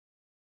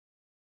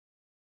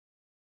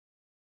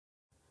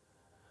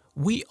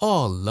We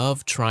all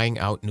love trying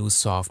out new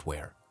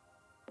software.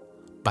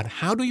 But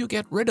how do you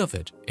get rid of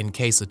it in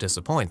case it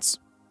disappoints?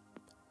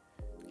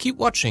 Keep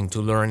watching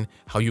to learn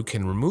how you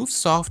can remove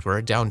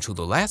software down to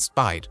the last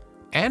byte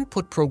and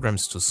put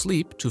programs to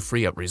sleep to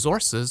free up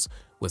resources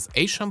with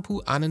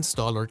Ashampoo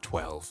UnInstaller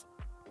 12.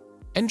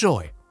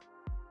 Enjoy!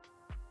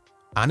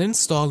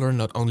 UnInstaller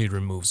not only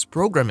removes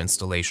program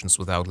installations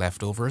without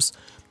leftovers,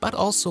 but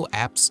also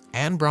apps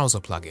and browser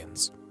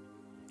plugins.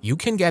 You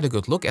can get a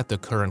good look at the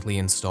currently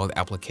installed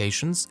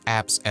applications,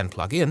 apps, and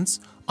plugins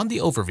on the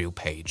overview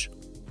page.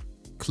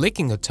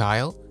 Clicking a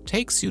tile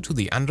takes you to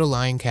the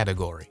underlying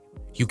category.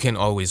 You can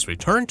always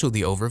return to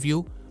the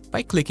overview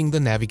by clicking the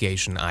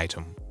navigation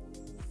item.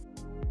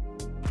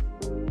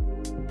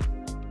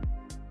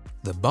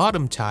 The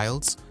bottom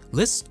tiles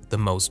list the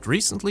most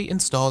recently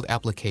installed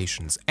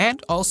applications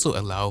and also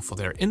allow for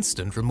their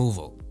instant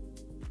removal.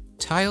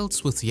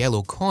 Tiles with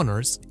yellow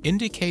corners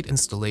indicate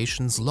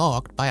installations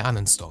logged by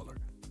Uninstaller.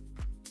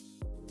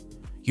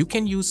 You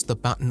can use the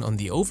button on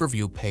the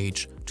overview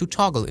page to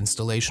toggle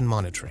installation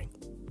monitoring.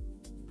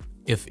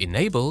 If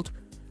enabled,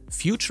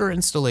 future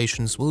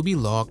installations will be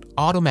logged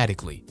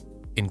automatically,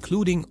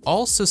 including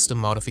all system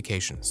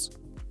modifications.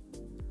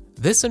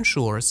 This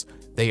ensures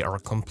they are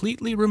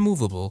completely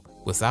removable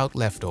without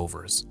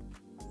leftovers.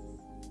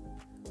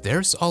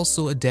 There's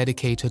also a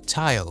dedicated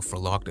tile for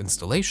logged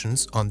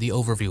installations on the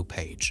overview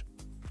page.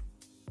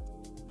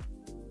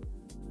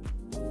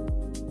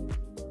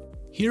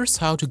 Here's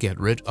how to get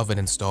rid of an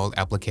installed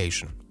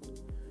application.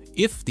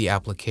 If the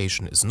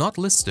application is not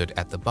listed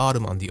at the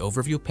bottom on the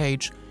overview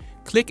page,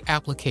 click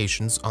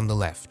Applications on the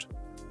left.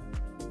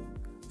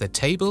 The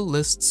table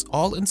lists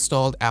all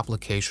installed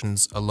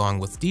applications along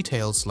with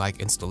details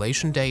like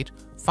installation date,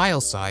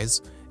 file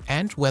size,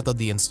 and whether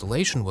the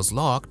installation was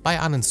logged by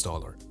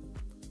Uninstaller.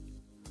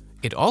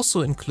 It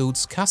also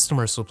includes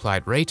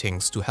customer-supplied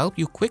ratings to help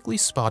you quickly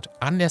spot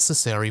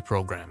unnecessary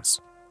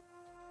programs.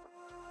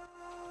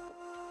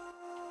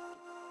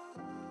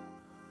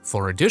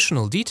 For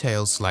additional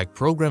details like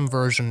program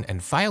version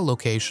and file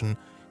location,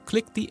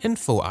 click the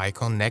info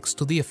icon next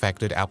to the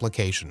affected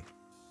application.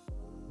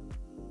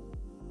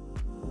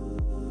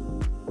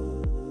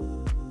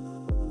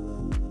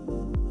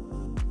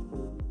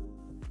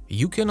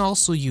 You can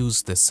also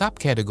use the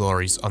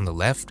subcategories on the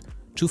left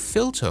to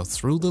filter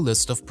through the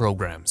list of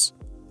programs.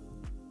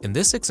 In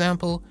this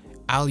example,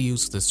 I'll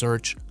use the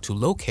search to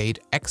locate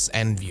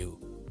XNView.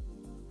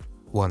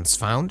 Once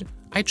found,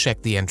 I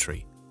check the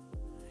entry.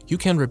 You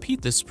can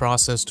repeat this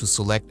process to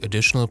select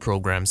additional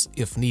programs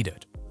if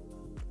needed.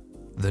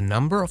 The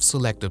number of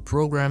selected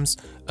programs,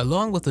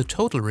 along with the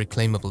total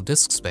reclaimable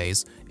disk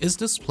space, is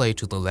displayed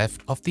to the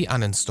left of the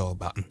Uninstall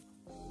button.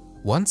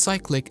 Once I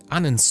click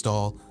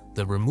Uninstall,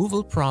 the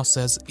removal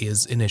process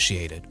is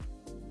initiated.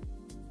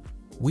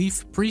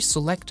 We've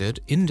pre-selected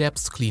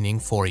in-depth cleaning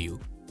for you.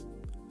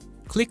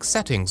 Click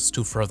Settings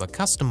to further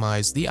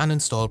customize the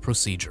uninstall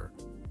procedure.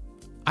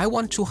 I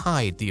want to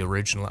hide the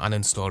original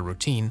uninstall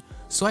routine,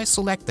 so I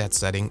select that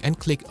setting and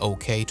click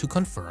OK to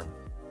confirm.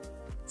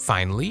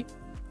 Finally,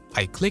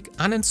 I click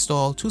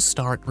Uninstall to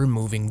start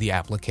removing the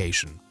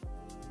application.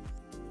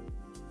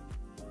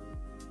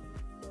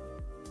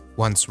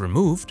 Once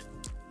removed,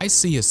 I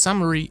see a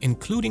summary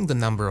including the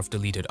number of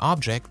deleted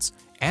objects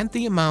and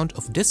the amount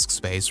of disk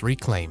space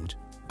reclaimed.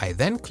 I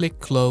then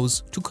click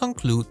Close to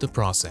conclude the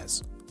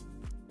process.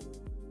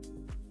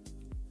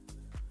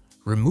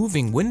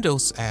 Removing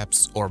Windows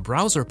apps or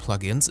browser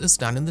plugins is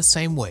done in the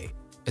same way,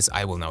 as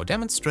I will now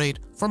demonstrate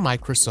for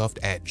Microsoft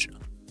Edge.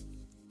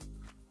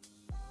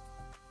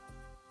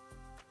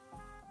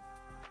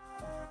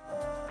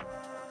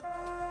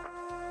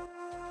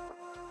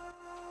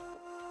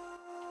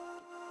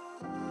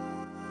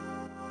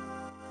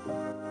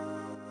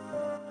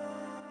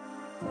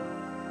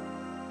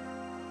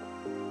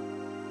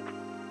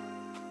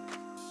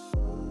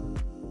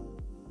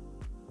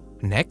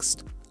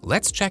 Next,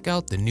 let's check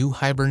out the new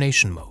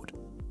Hibernation Mode.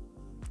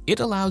 It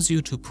allows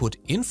you to put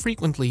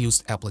infrequently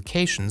used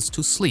applications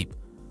to sleep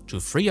to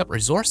free up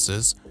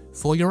resources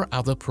for your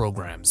other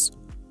programs.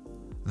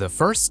 The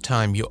first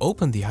time you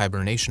open the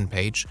Hibernation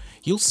page,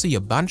 you'll see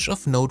a bunch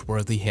of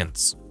noteworthy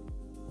hints.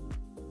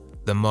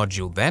 The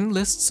module then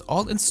lists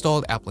all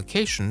installed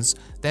applications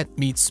that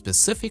meet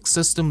specific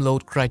system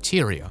load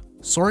criteria,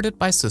 sorted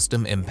by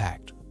system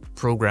impact.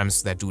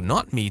 Programs that do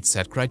not meet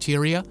set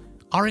criteria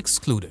are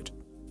excluded.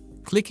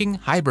 Clicking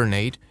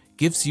Hibernate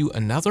gives you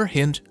another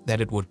hint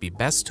that it would be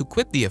best to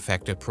quit the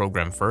affected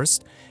program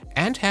first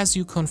and has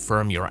you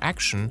confirm your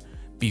action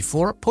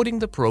before putting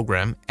the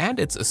program and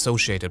its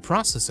associated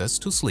processes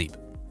to sleep.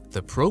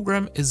 The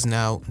program is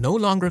now no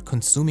longer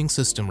consuming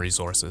system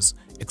resources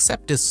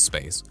except disk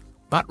space,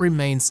 but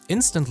remains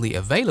instantly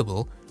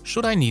available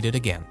should I need it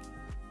again.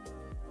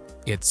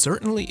 It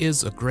certainly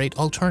is a great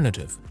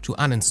alternative to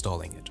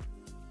uninstalling it.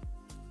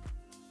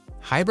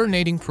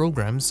 Hibernating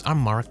programs are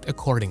marked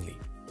accordingly.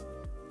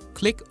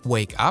 Click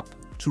Wake Up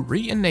to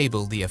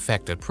re-enable the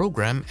affected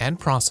program and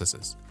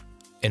processes.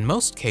 In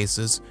most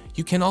cases,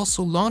 you can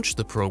also launch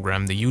the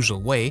program the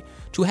usual way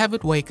to have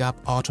it wake up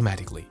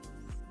automatically.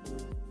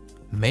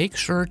 make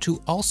sure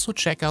to also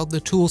check out the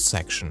Tools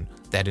section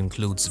that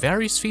includes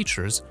various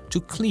features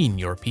to clean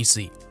your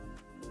PC.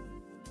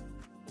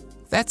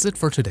 That's it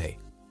for today.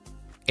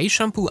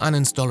 Ashampoo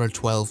UnInstaller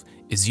 12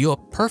 is your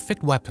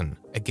perfect weapon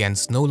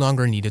against no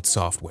longer needed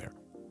software.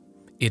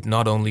 It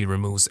not only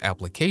removes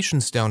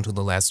applications down to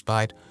the last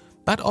byte,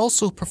 but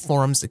also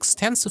performs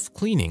extensive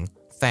cleaning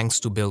thanks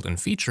to built-in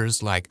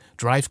features like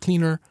Drive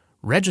Cleaner,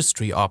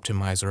 Registry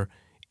Optimizer,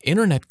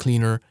 Internet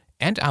Cleaner,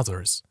 and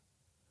others.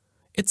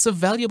 It's a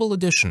valuable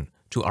addition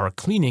to our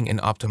cleaning and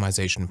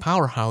optimization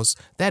powerhouse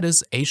that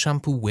is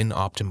Ashampoo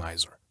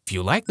WinOptimizer. If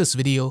you like this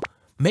video,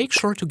 make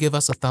sure to give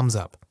us a thumbs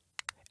up.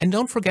 And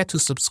don't forget to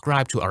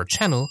subscribe to our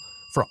channel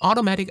for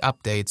automatic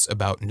updates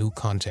about new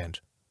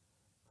content.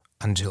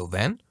 Until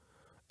then,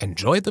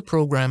 enjoy the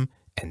program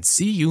and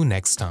see you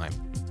next time.